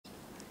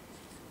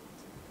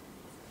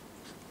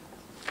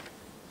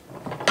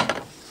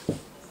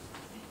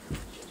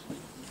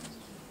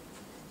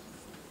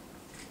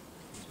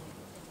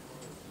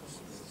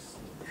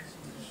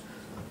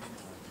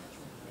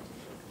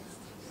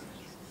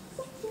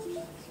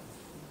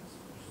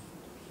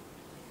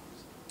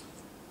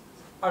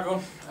Hi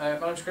everyone,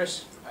 my name's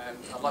Chris.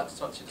 I'd like to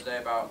talk to you today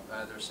about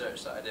the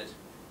research that I did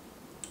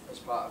as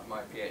part of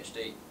my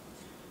PhD.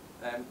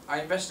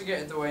 I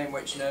investigated the way in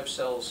which nerve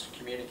cells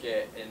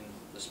communicate in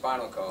the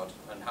spinal cord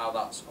and how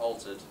that's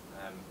altered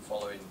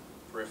following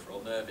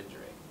peripheral nerve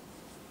injury.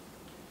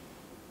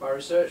 My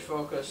research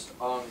focused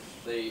on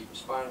the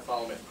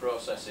spinothalamic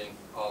processing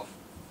of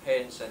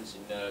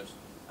pain-sensing nerves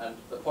and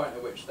the point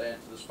at which they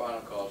enter the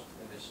spinal cord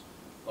in this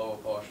lower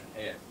portion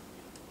here.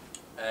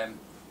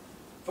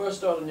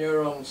 First order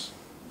neurons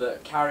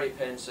that carry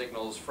pain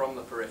signals from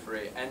the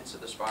periphery enter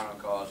the spinal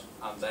cord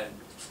and then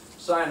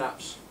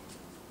synapse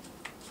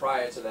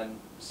prior to then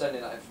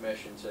sending that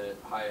information to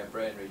higher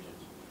brain regions.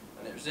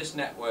 And it was this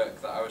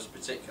network that I was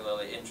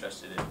particularly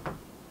interested in.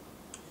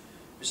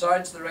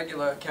 Besides the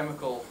regular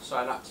chemical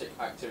synaptic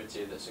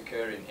activity that's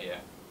occurring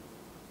here,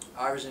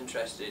 I was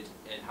interested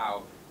in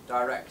how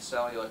direct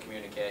cellular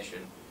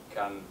communication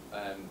can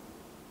and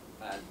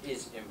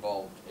is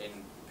involved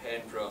in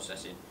pain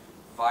processing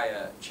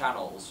via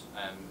channels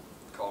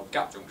called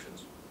gap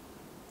junctions.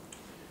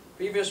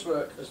 Previous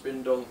work has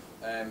been done,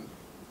 had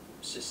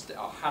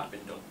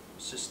been done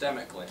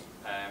systemically,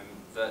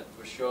 that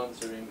was shown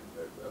to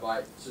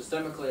by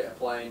systemically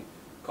applying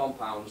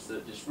compounds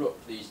that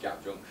disrupt these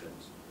gap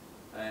junctions.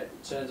 It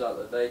turns out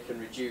that they can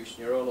reduce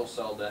neuronal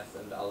cell death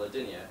and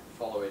allodynia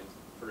following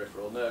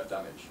peripheral nerve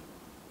damage.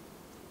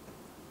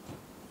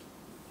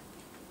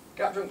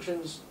 Gap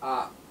junctions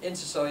are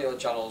intercellular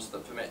channels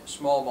that permit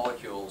small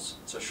molecules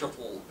to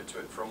shuttle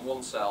from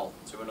one cell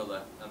to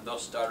another and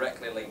thus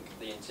directly link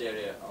the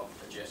interior of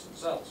adjacent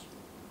cells.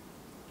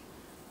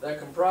 They're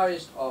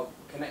comprised of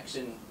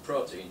connexin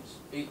proteins,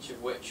 each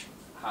of which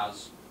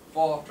has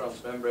 4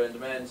 transmembrane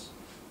domains.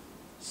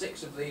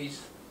 6 of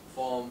these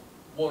form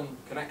one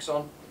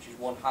connexon, which is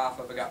 1/2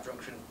 of a gap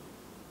junction.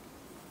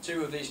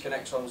 2 of these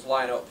connexons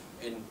line up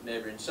in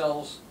neighbouring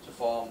cells to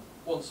form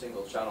one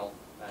single channel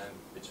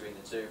between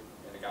the two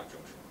in a gap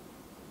junction.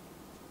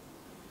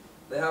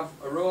 They have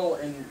a role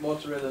in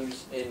motor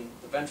rhythms in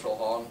the ventral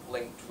horn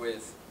linked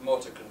with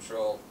motor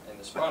control in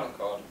the spinal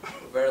cord,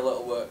 but very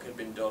little work had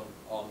been done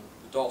on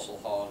the dorsal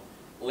horn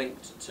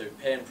linked to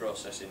pain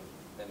processing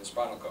in the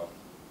spinal cord.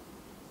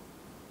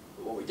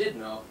 But what we did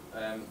know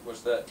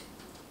was that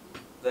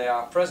they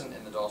are present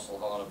in the dorsal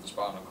horn of the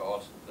spinal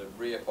cord, the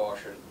rear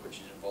portion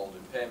which is involved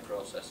in pain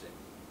processing,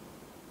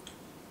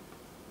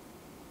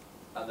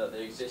 and that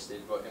they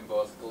existed in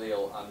both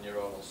glial and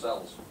neuronal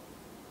cells.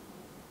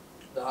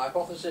 The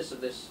hypothesis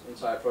of this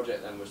entire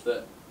project then was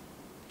that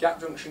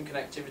gap junction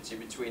connectivity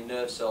between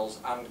nerve cells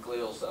and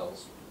glial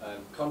cells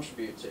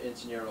contribute to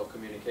interneural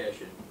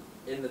communication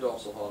in the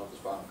dorsal horn of the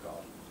spinal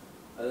cord,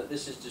 and that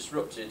this is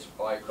disrupted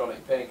by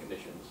chronic pain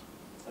conditions,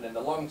 and in the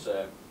long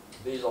term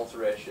these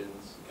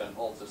alterations can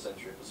alter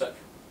sensory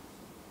perception.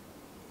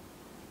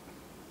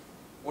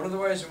 One of the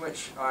ways in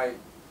which I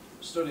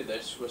studied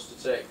this was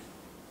to take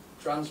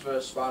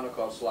transverse spinal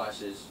cord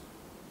slices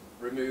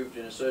removed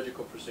in a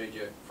surgical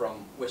procedure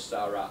from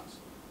Wistar rats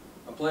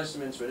and place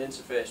them into an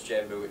interface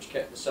chamber which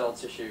kept the cell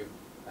tissue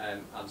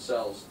and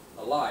cells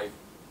alive,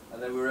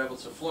 and then we were able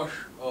to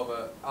flush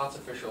over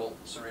artificial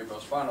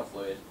cerebrospinal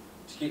fluid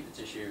to keep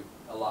the tissue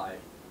alive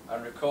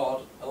and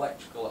record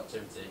electrical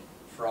activity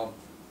from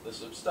the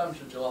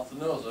substantia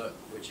gelatinosa,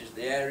 which is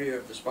the area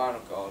of the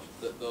spinal cord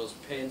that those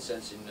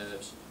pain-sensing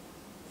nerves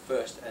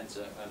first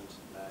enter and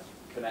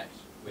connect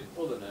with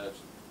other nerves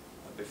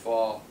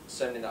before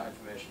sending that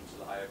information to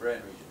the higher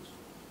brain regions.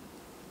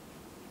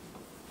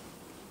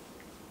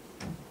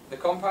 The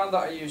compound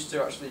that I used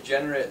to actually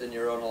generate the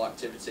neuronal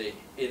activity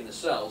in the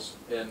cells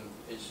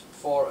is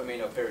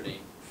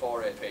 4-aminopyridine,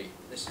 4-AP.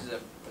 This is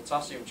a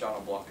potassium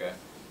channel blocker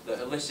that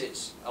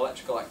elicits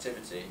electrical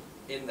activity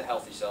in the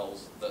healthy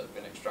cells that have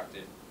been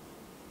extracted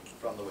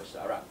from the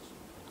Wistar rats.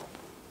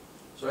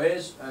 So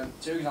here's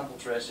 2 example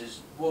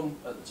traces, one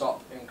at the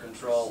top in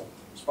control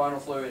spinal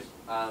fluid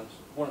and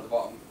one at the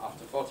bottom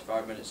after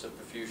 45 minutes of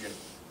perfusion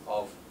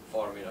of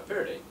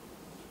 4-aminopyridine.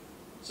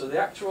 So the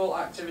actual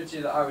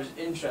activity that I was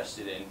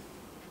interested in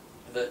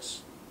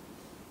that's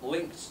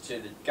linked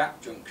to the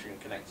gap junction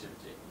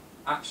connectivity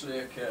actually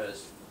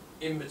occurs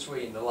in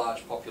between the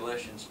large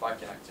population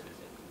spiking activity.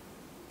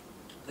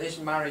 This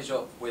marries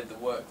up with the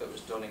work that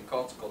was done in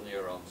cortical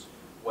neurons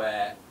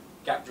where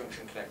gap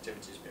junction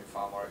connectivity has been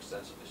far more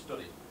extensively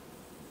studied.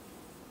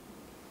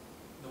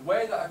 The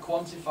way that I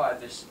quantified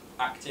this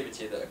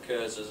activity that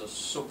occurs as a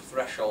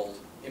sub-threshold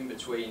in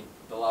between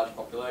the large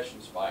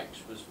population spikes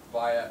was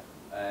via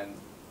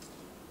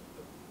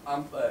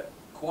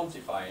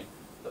quantifying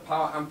the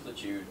power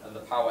amplitude and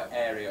the power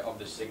area of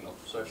this signal.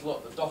 So if you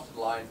look, the dotted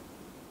line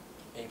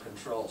in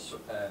control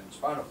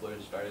spinal fluid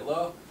is very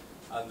low,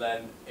 and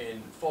then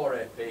in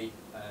 4-AP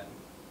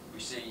we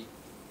see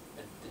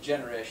the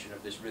generation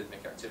of this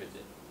rhythmic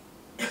activity.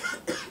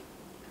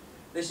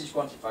 This is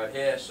quantified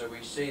here, so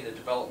we see the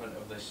development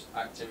of this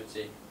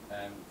activity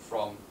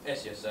from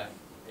ACSF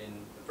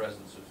in the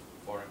presence of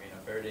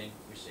 4-aminopyridine.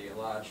 We see a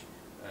large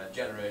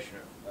generation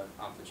of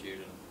amplitude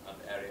and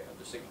area of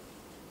the signal.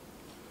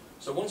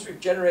 So once we've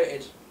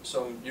generated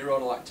some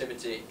neuronal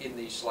activity in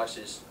these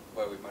slices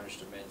where we've managed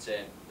to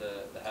maintain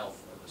the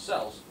health of the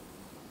cells,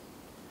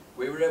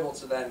 we were able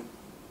to then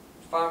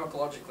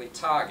pharmacologically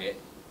target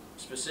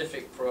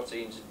specific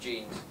proteins and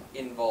genes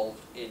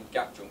involved in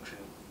gap junction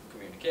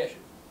communication.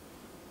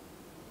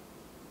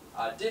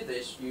 I did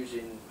this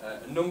using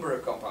a number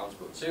of compounds,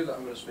 but two that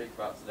I'm going to speak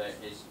about today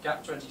is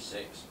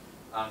GAP26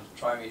 and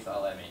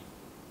trimethylamine.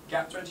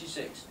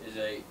 GAP26 is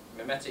a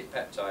mimetic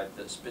peptide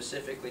that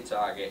specifically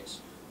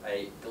targets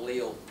a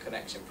glial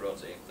connexin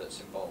protein that's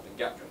involved in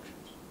gap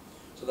junctions.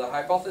 So the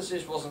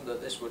hypothesis wasn't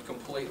that this would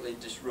completely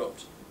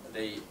disrupt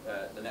the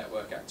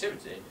network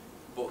activity,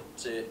 but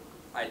to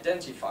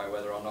identify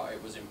whether or not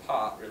it was in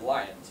part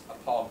reliant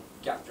upon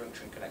gap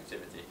junction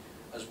connectivity,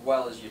 as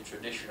well as your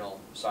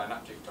traditional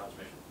synaptic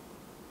transmission.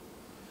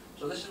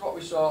 So this is what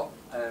we saw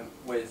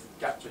with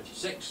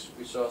GAP26.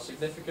 We saw a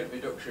significant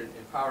reduction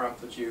in power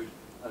amplitude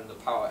and the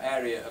power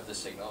area of the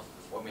signal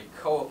when we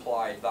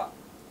co-applied that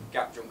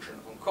gap junction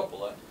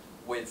uncoupler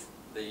with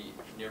the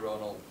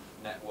neuronal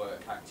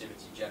network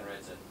activity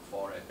generator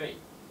 4AP.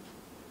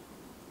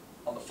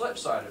 On the flip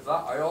side of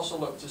that, I also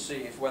looked to see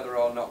if whether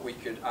or not we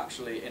could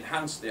actually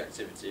enhance the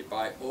activity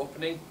by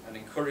opening and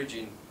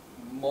encouraging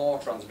more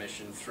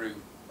transmission through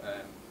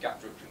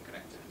gap junction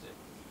connectivity.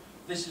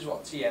 This is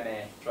what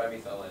TMA,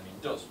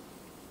 trimethylamine, does.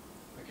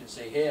 We can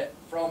see here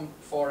from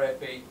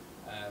 4AP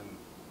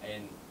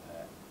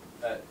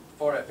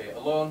 4AP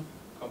alone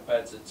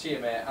compared to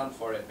TMA and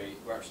 4AP,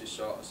 we actually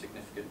saw a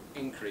significant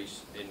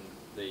increase in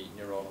the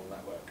neuronal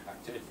network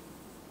activity.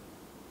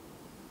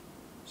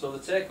 So the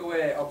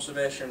takeaway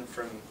observation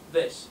from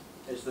this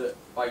is that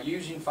by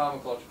using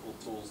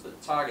pharmacological tools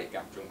that target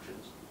gap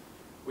junctions,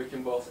 we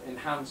can both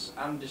enhance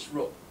and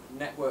disrupt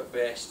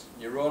network-based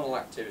neuronal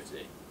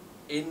activity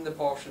in the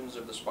portions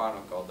of the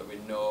spinal cord that we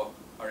know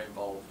are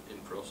involved in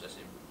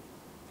processing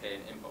pain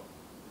input.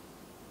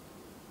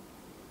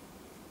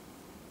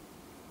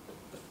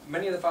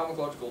 Many of the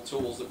pharmacological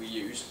tools that we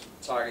used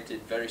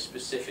targeted very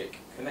specific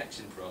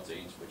connexin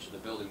proteins, which are the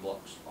building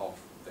blocks of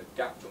the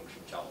gap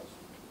junction channels.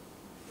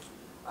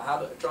 I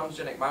had a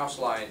transgenic mouse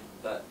line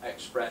that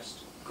expressed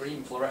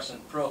green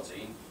fluorescent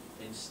protein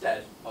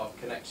instead of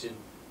connexin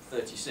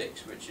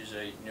 36, which is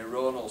a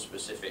neuronal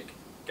specific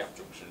gap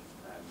junction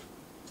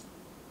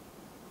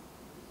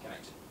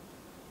connexin.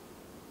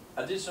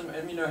 I did some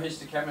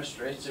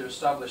immunohistochemistry to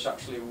establish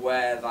actually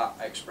where that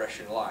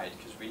expression lied,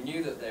 because we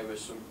knew that there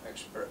was some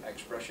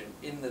expression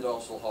in the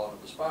dorsal horn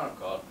of the spinal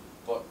cord,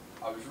 but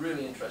I was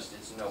really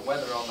interested to know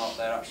whether or not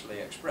they're actually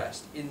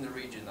expressed in the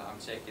region that I'm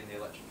taking the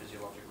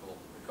electrophysiological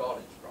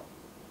recordings from.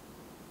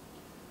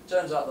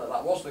 Turns out that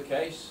that was the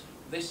case.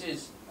 This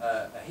is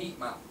a heat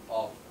map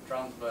of a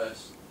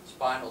transverse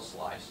spinal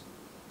slice,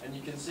 and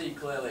you can see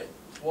clearly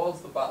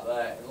towards the back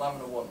there in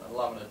lamina 1 and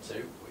lamina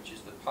 2, which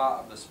is the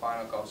part of the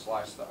spinal cord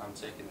slice that I'm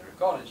taking the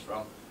recordings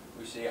from,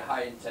 we see a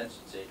high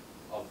intensity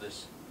of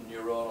this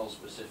neuronal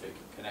specific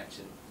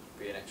connexin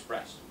being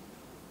expressed.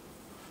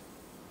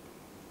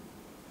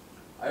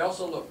 I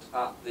also looked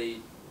at the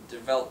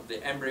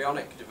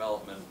embryonic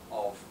development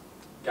of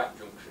gap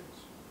junctions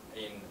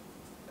in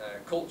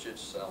cultured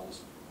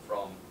cells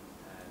from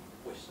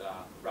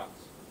Wistar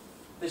rats.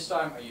 This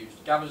time I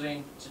used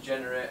gabazine to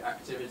generate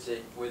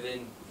activity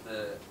within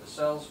the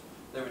cells.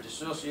 They were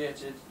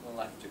dissociated and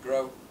left to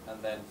grow,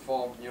 and then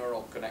formed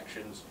neural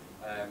connections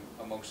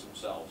amongst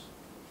themselves.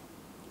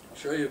 I'll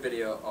show you a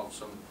video of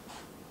some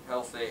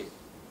healthy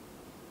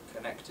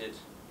connected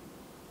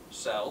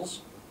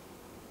cells.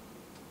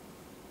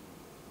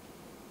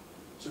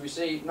 So we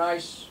see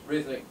nice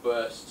rhythmic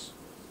bursts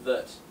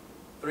that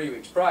 3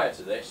 weeks prior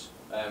to this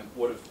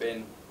would have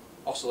been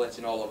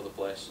oscillating all over the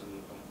place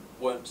and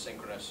weren't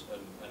synchronous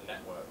and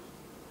networked.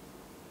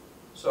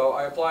 So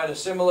I applied a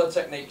similar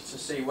technique to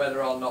see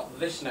whether or not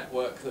this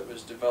network that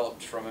was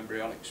developed from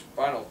embryonic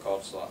spinal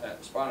cord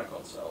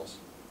cells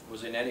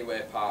was in any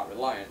way part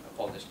reliant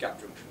upon this gap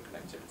junction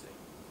connectivity.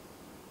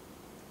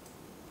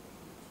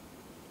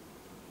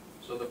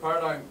 So the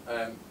paradigm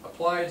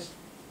applied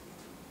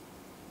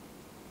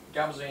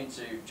gabazine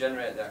to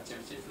generate the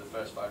activity for the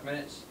first 5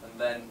 minutes, and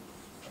then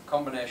a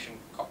combination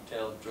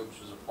cocktail of drugs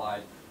was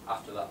applied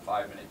after that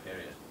 5-minute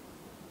period.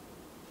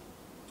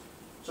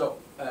 So,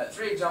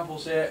 3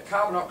 examples here.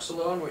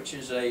 Carbonoxolone, which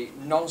is a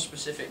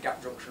non-specific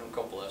gap junction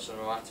uncoupler, so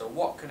no matter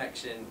what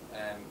connexin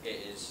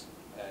it is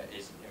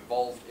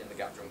involved in the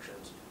gap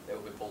junctions, it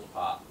will be pulled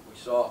apart. We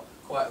saw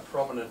quite a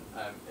prominent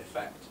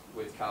effect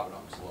with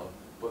carbonoxolone,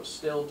 but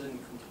still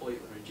didn't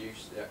completely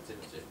reduce the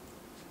activity.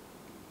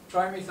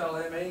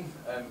 Trimethylamine,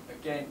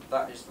 again,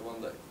 that is the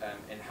one that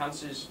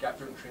enhances gap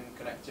junction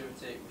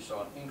connectivity. We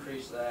saw an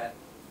increase there.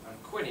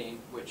 And quinine,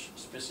 which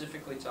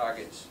specifically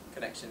targets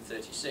connexin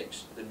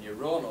 36, the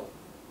neuronal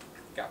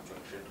gap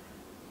junction,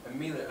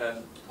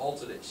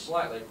 altered it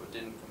slightly but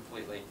didn't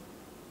completely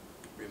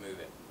remove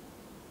it.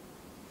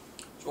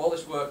 So all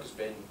this work has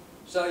been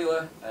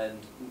cellular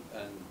and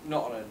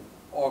not on an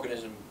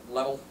organism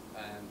level,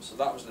 so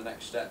that was the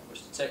next step,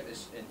 was to take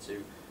this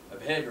into a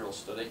behavioural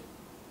study.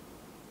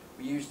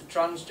 We use the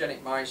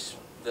transgenic mice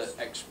that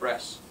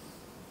express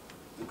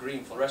the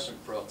green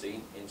fluorescent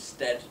protein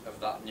instead of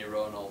that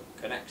neuronal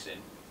connexin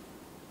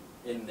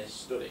in this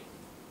study.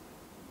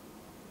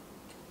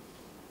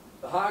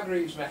 The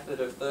Hargreaves method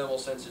of thermal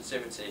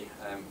sensitivity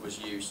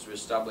was used to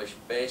establish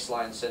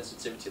baseline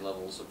sensitivity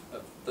levels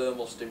of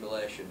thermal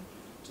stimulation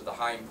to the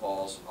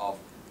hindpaws of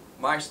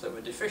mice that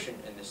were deficient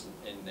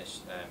in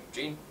this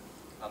gene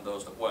and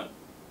those that weren't.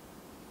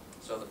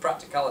 So the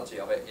practicality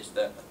of it is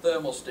that a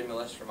thermal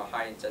stimulus from a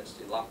high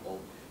intensity lamp bulb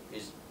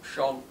is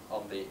shone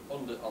on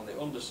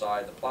the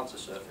underside, the plantar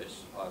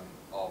surface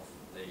of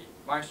the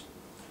mice,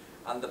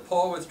 and the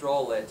paw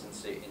withdrawal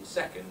latency in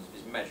seconds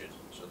is measured.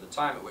 So the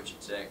time at which it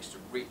takes to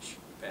reach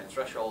the pain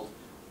threshold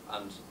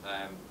and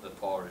the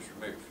paw is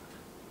removed.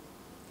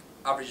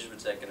 Averages were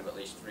taken of at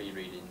least 3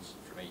 readings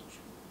from each.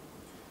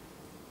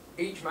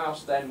 Each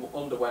mouse then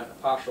underwent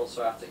a partial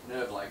sciatic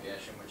nerve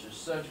ligation, which is a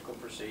surgical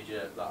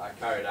procedure that I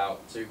carried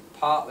out to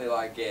partly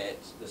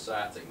ligate the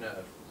sciatic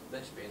nerve.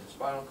 This being the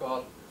spinal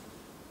cord,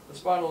 the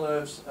spinal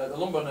nerves, the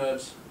lumbar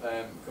nerves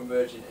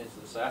converging into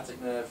the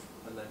sciatic nerve,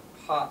 and then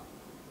a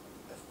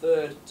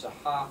third to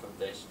half of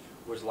this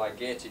was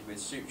ligated with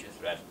suture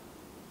thread,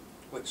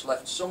 which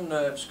left some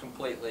nerves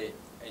completely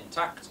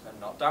intact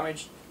and not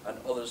damaged, and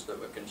others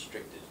that were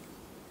constricted.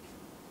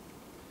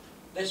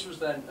 This was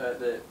then,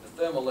 the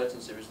thermal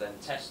latency was then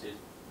tested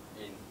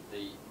in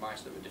the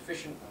mice that were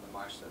deficient and the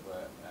mice that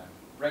were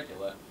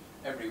regular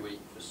every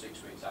week for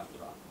 6 weeks after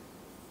that.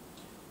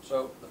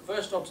 So the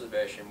first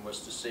observation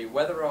was to see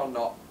whether or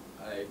not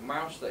a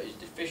mouse that is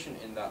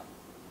deficient in that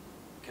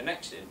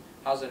connexin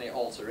has any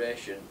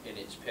alteration in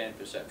its pain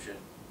perception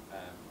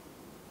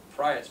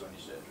prior to any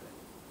surgery.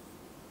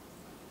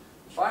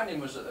 The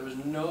finding was that there was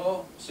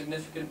no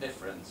significant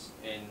difference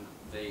in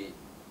the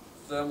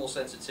thermal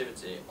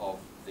sensitivity of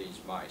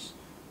these mice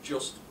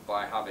just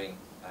by having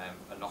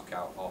a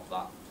knockout of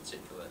that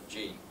particular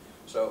gene.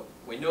 So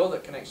we know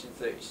that connexin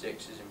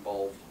 36 is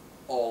involved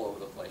all over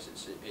the place.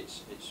 It's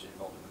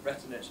involved in the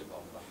retina, it's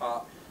involved in the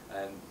heart,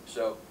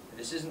 so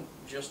this isn't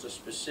just a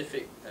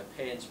specific,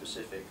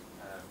 pain-specific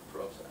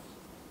process.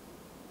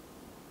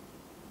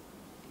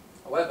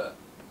 However,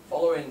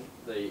 following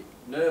the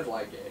nerve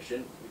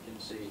ligation, we can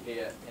see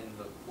here in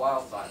the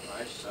wild-type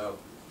mice, so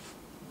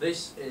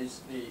this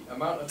is the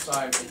amount of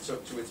time it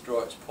took to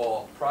withdraw its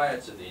paw prior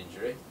to the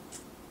injury,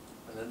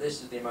 and then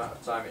this is the amount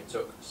of time it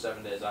took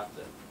 7 days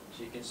after.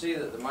 So you can see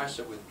that the mice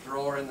are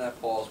withdrawing their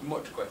paws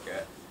much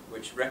quicker,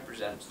 which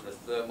represents the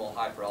thermal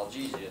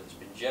hyperalgesia that's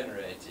been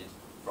generated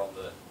from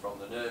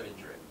the nerve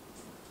injury.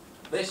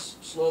 This,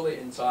 slowly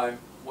in time,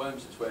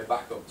 worms its way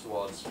back up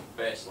towards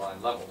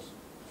baseline levels.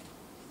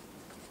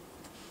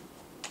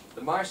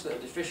 The mice that are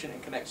deficient in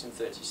connexin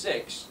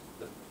 36,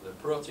 the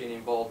protein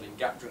involved in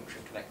gap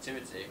junction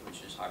connectivity,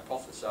 which is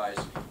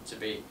hypothesized to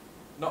be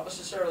not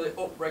necessarily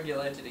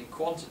upregulated in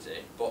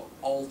quantity, but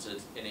altered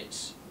in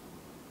its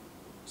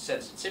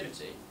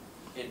sensitivity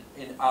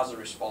as a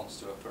response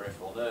to a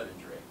peripheral nerve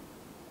injury.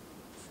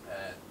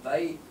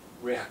 They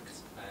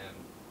react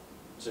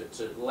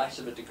to less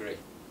of a degree.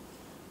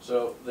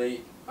 So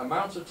the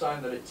amount of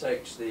time that it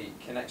takes the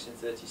connexin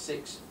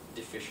 36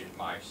 deficient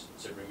mice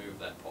to remove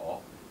their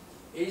paw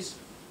is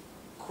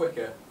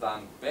quicker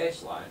than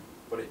baseline,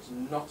 but it's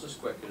not as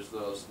quick as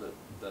those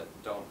that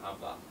don't have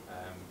that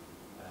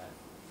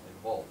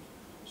involved.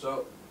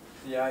 So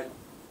the idea,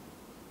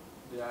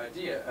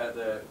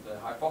 the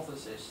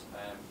hypothesis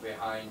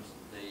behind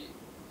the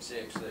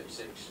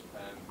CX36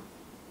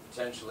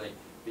 potentially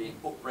being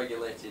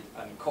upregulated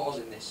and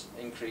causing this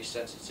increased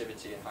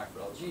sensitivity and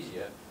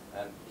hyperalgesia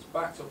is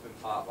backed up in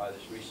part by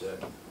this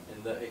research,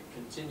 in that it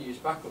continues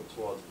back up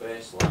towards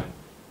baseline,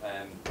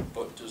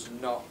 but does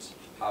not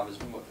have as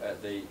much,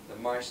 the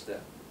mice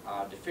that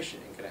are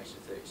deficient in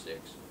connexin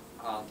 36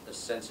 aren't as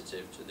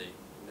sensitive to the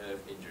nerve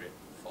injury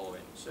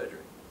following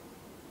surgery.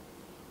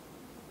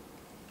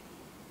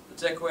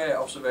 The takeaway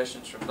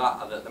observations from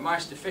that are that the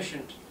mice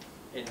deficient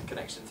in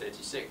connexin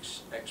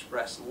 36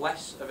 express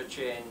less of a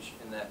change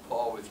in their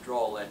paw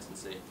withdrawal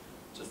latency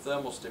to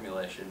thermal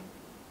stimulation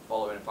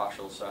following a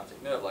partial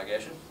sciatic nerve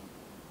ligation.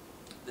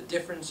 The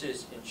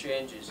differences in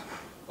changes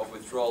of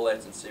withdrawal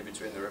latency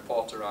between the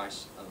reporter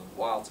mice and the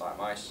wild-type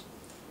mice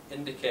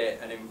indicate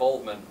an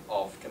involvement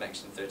of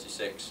connexin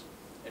 36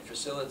 in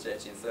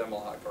facilitating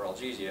thermal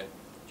hyperalgesia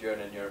during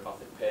a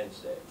neuropathic pain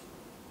state.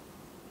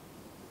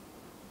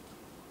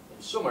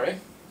 In summary,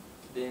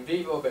 the in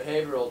vivo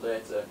behavioural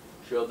data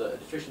showed that a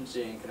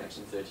deficiency in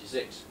connexin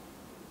 36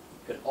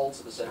 can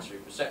alter the sensory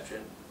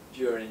perception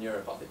during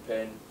neuropathic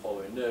pain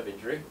following nerve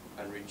injury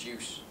and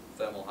reduce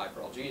thermal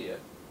hyperalgesia.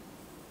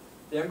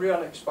 The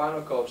embryonic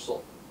spinal cord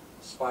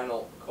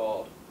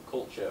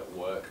culture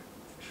work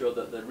showed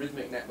that the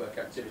rhythmic network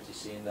activity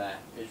seen there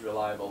is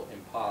reliable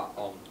in part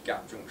on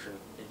gap junction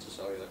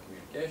intercellular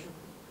communication.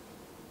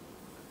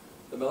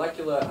 The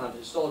molecular and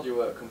histology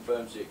work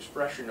confirms the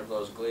expression of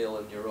those glial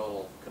and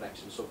neuronal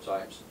connexin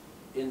subtypes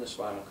in the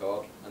spinal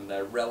cord and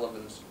their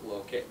relevant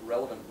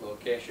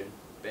location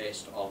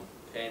based on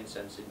pain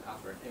sensing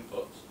afferent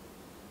inputs.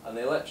 And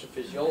the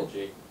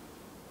electrophysiology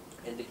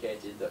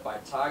indicated that by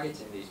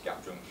targeting these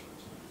gap junctions,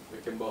 we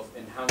can both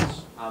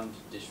enhance and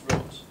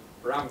disrupt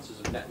parameters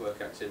of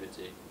network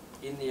activity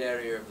in the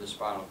area of the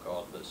spinal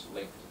cord that's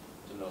linked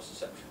to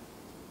nociception.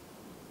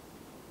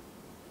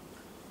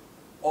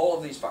 All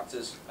of these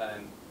factors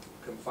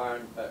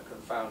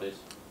confounded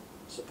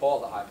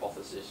support the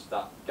hypothesis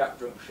that gap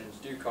junctions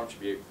do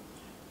contribute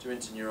to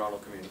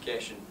interneuronal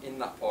communication in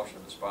that portion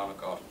of the spinal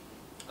cord,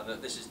 and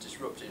that this is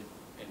disrupted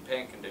in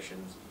pain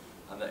conditions,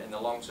 and that in the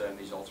long term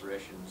these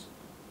alterations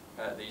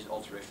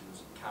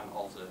can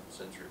alter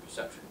sensory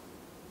perception.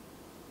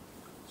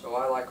 So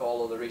I, like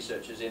all other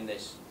researchers in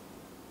this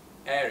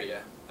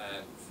area,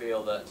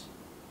 feel that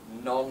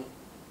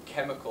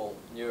non-chemical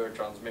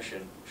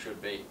neurotransmission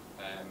should be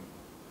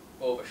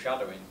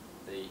overshadowing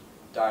the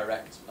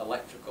direct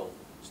electrical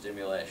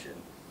stimulation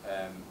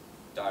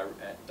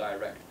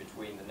direct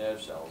between the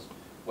nerve cells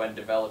when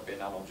developing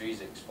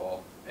analgesics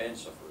for pain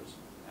sufferers.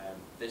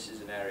 This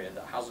is an area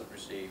that hasn't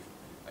received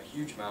a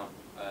huge amount,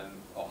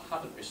 or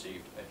hadn't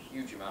received a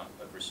huge amount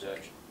of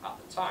research at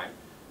the time,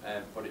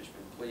 but it's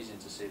been pleasing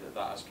to see that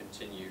that has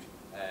continued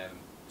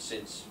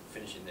since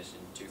finishing this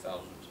in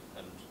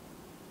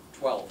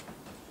 2012.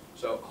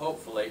 So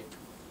hopefully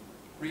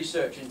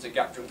research into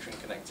gap junction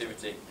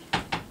connectivity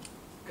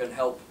can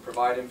help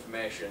provide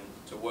information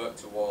to work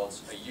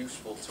towards a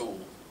useful tool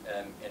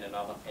in an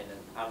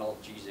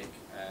analgesic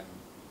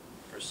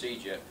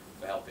procedure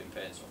for helping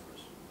pain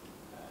sufferers.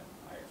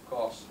 I of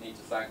course need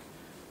to thank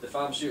the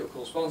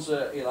pharmaceutical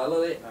sponsor Eli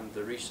Lilly and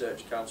the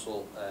Research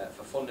Council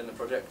for funding the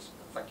project.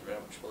 Thank you very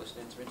much for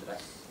listening to me today.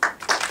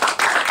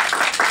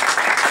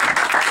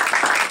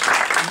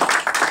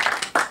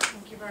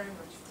 Thank you very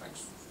much.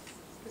 Thanks.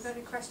 Is there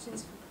any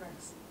questions for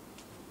Chris?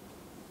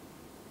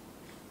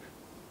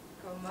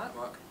 Go on,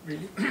 Mark.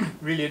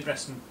 Really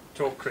interesting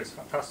talk, Chris.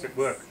 Fantastic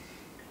work.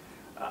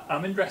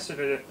 I'm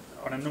interested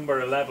on a number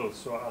of levels,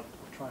 so I'll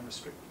try and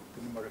restrict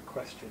the number of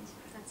questions.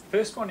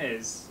 First one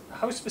is,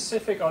 how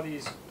specific are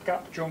these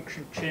gap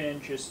junction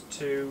changes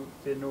to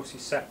the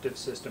nociceptive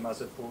system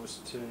as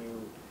opposed to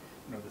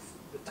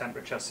the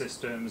temperature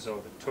systems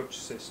or the touch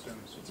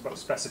systems? It's about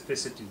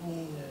specificity.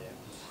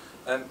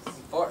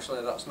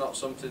 Unfortunately, that's not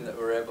something that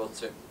we're able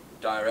to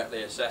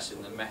directly assess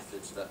in the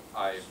methods that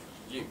I've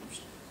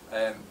used.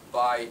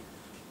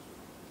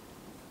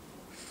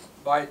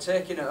 By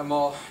taking a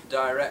more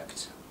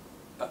direct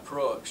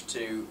approach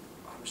to,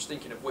 I'm just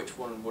thinking of which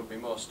one would be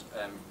most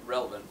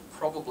relevant,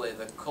 probably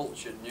the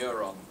cultured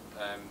neuron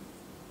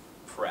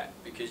prep,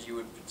 because you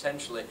would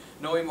potentially,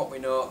 knowing what we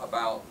know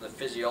about the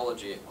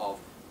physiology of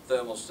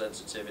thermal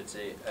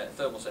sensitivity,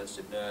 thermal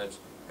sensitive nerves,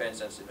 pain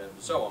sensitive nerves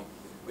and so on,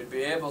 we'd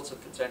be able to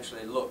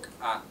potentially look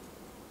at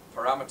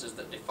parameters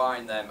that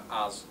define them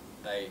as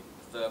a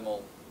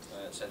thermal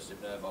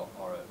sensitive nerve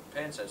or a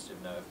pain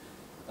sensitive nerve,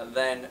 and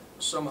then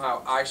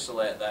somehow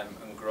isolate them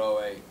and grow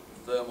a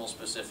thermal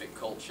specific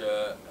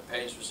culture, a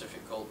pain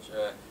specific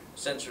culture,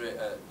 sensory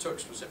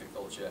touch specific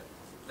culture,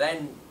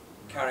 then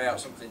carry out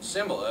something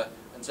similar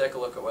and take a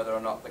look at whether or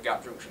not the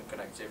gap junction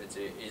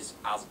connectivity is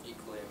as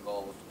equally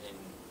involved in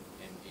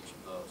each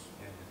of those,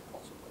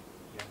 possibly.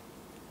 Yeah.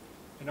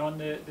 And on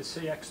the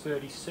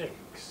CX36,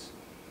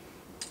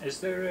 is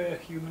there a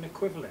human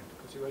equivalent?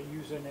 Because you are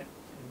using it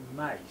in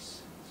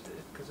mice.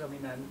 Because I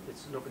mean,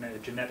 it's looking at a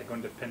genetic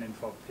underpinning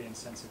for pain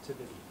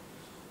sensitivity.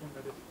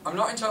 I'm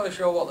not entirely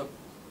sure what the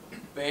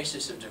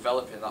basis of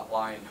developing that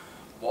line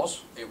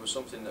was. It was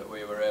something that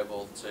we were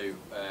able to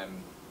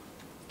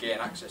gain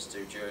access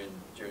to during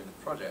the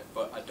project,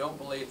 but I don't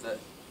believe that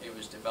it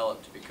was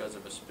developed because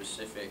of a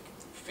specific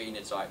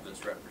phenotype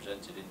that's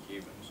represented in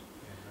humans.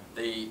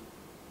 The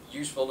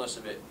usefulness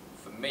of it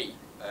for me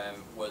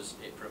was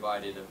it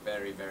provided a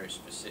very, very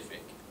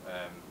specific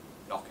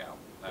knockout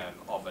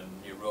of a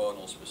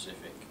neuronal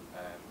specific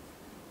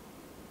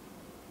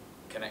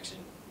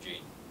connexin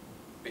gene,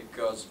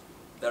 because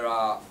there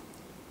are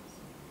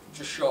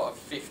just short of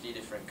 50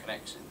 different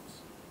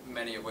connexins,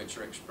 many of which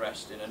are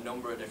expressed in a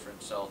number of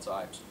different cell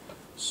types,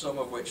 some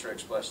of which are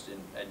expressed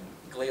in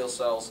glial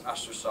cells,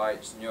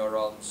 astrocytes,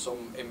 neurons,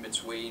 some in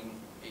between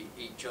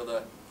each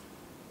other.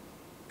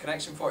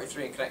 Connexin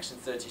 43 and connexin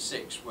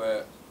 36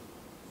 were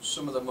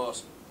some of the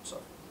most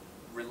sort of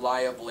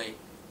reliably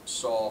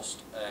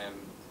sourced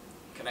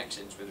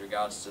connexins with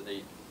regards to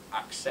the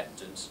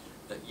acceptance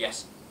that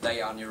yes,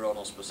 they are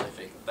neuronal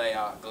specific, they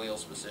are glial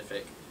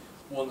specific.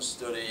 One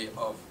study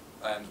of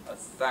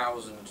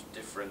 1,000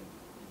 different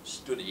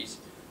studies,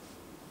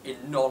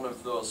 in none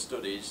of those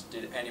studies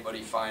did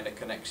anybody find a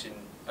connexin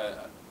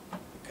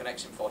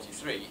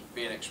 43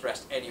 being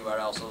expressed anywhere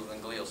else other than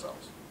glial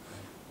cells.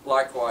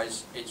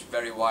 Likewise, it's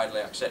very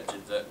widely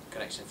accepted that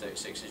connexin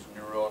 36 is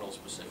neuronal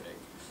specific.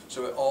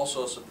 So it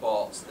also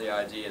supports the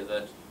idea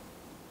that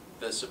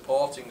the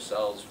supporting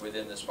cells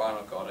within the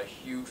spinal cord are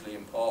hugely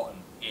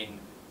important in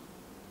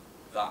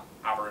that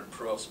aberrant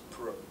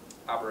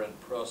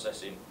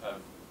processing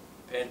of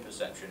pain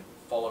perception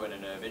following a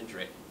nerve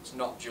injury. It's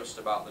not just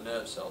about the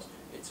nerve cells,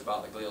 it's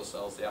about the glial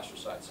cells, the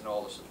astrocytes and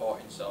all the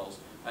supporting cells.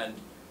 And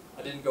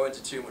I didn't go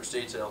into too much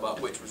detail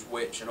about which was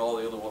which and all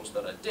the other ones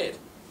that I did,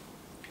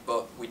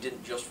 But we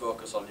didn't just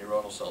focus on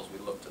neuronal cells, we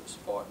looked at the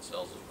supporting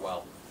cells as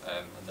well,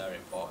 and their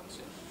importance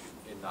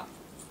in that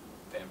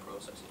pain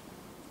processing.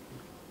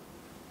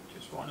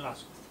 Just one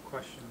last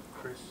question,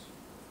 Chris.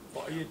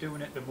 What are you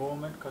doing at the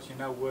moment? Because you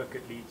now work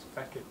at Leeds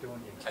Beckett,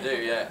 don't you? I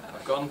do, yeah.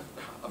 I've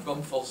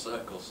gone full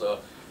circle. So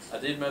I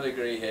did my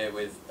degree here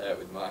with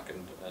Mark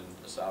and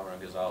Osama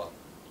and Ghazala.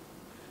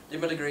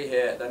 Did my degree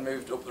here, then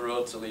moved up the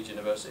road to Leeds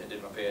University and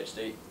did my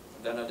PhD.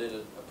 Then I did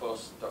a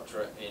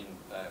postdoctorate in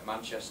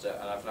Manchester,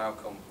 and I've now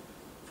come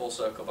full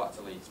circle back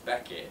to Leeds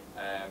Beckett.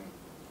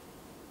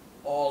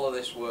 All of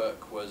this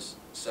work was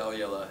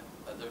cellular.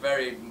 At the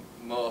very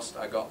most,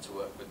 I got to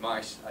work with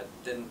mice. I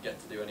didn't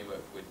get to do any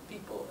work with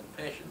people and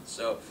patients.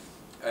 So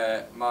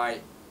my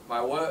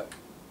work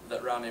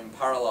that ran in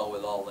parallel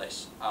with all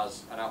this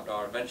as an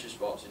outdoor adventure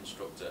sports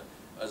instructor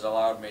has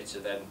allowed me to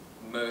then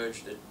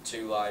merge the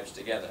two lives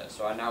together.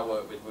 So I now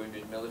work with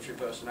wounded military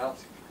personnel,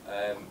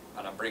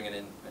 and I'm bringing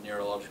in a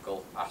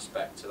neurological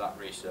aspect to that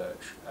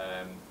research.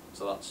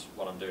 So that's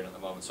what I'm doing at the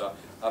moment. So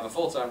I have a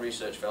full-time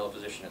research fellow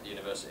position at the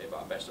university, but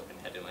I'm based up in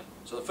Headingley.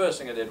 So the first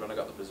thing I did when I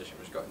got the position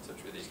was got in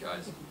touch with these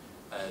guys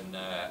and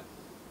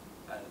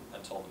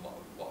told them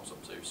what I was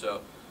up to.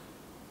 So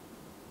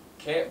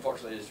Kate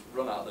unfortunately has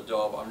run out of the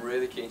door, but I'm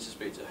really keen to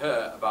speak to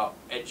her about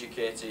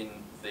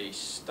educating the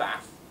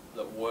staff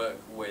that work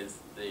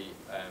with the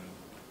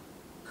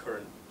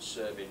current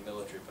serving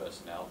military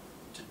personnel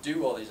to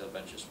do all these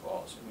adventure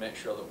sports and make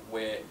sure that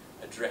we're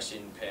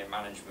addressing pain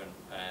management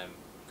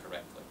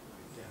correctly.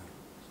 Yeah,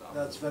 so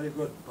that's very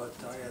good, but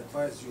I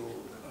advise you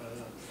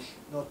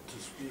not to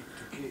speak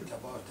to Kate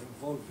about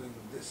involving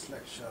this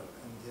lecture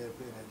in their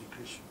pain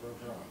education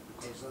program,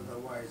 because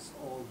otherwise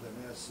all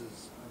the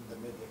nurses and the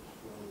medic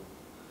will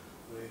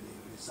really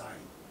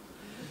resign.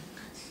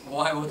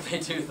 Why would they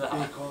do that?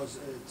 Because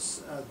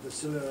it's at the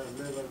cellular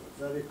level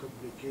very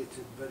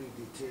complicated, very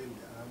detailed,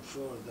 and I'm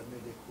sure the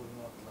medic will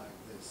not like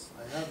this.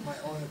 I have my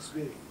own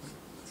experience,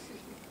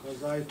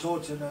 because I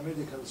taught in a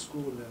medical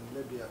school in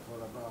Libya for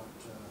about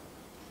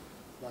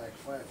like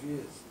 5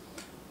 years.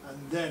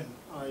 And then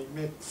I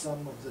met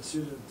some of the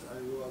students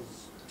I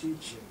was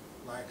teaching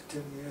like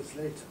 10 years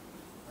later.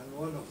 And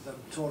one of them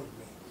told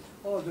me,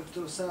 "Oh,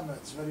 Dr. Osama,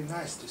 it's very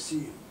nice to see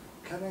you.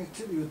 Can I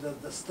tell you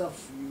that the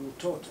stuff you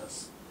taught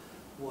us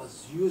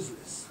was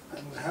useless,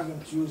 and we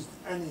haven't used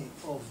any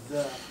of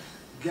the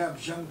gap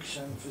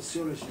junction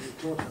physiology you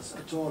taught us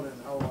at all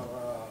in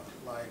our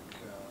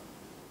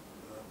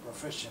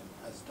profession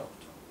as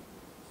doctor."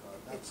 So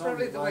that's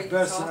probably only the my way you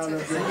personal taught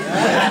it. opinion.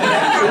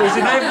 It was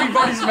in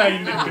everybody's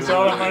mind because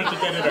all I wanted to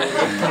get it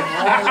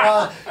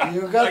over.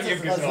 You got Thank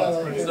it, you,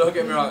 Ghazala. Ghazala. Don't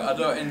get me wrong, I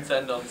don't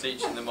intend on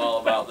teaching them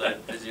all about the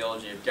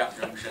physiology of gap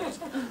junctions,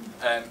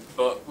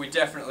 but we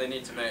definitely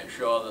need to make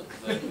sure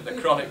that the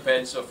chronic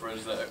pain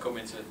sufferers that are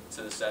coming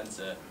to the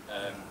centre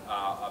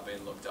are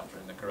being looked after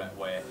in the correct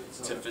way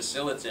to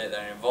facilitate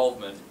their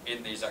involvement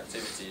in these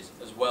activities,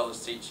 as well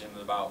as teaching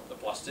them about the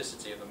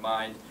plasticity of the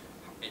mind,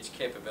 its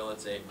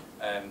capability,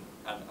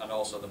 and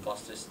also the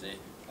plasticity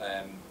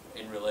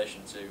in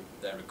relation to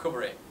their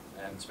recovery,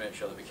 to make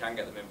sure that we can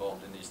get them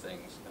involved in these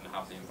things and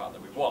have the impact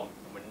that we want,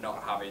 and we're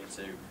not having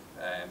to,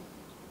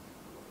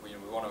 we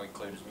want to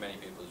include as many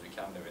people as we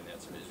can do in the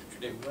activities which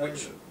we do,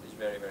 which is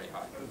very, very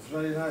high. It's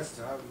very nice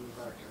to have you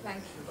back.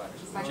 Thank you. Thank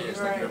you. Thank you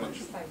very much.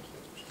 Thank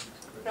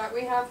you. Right,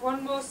 we have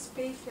one more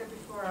speaker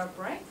before our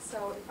break,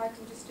 so if I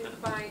can just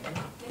invite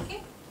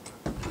Nikki.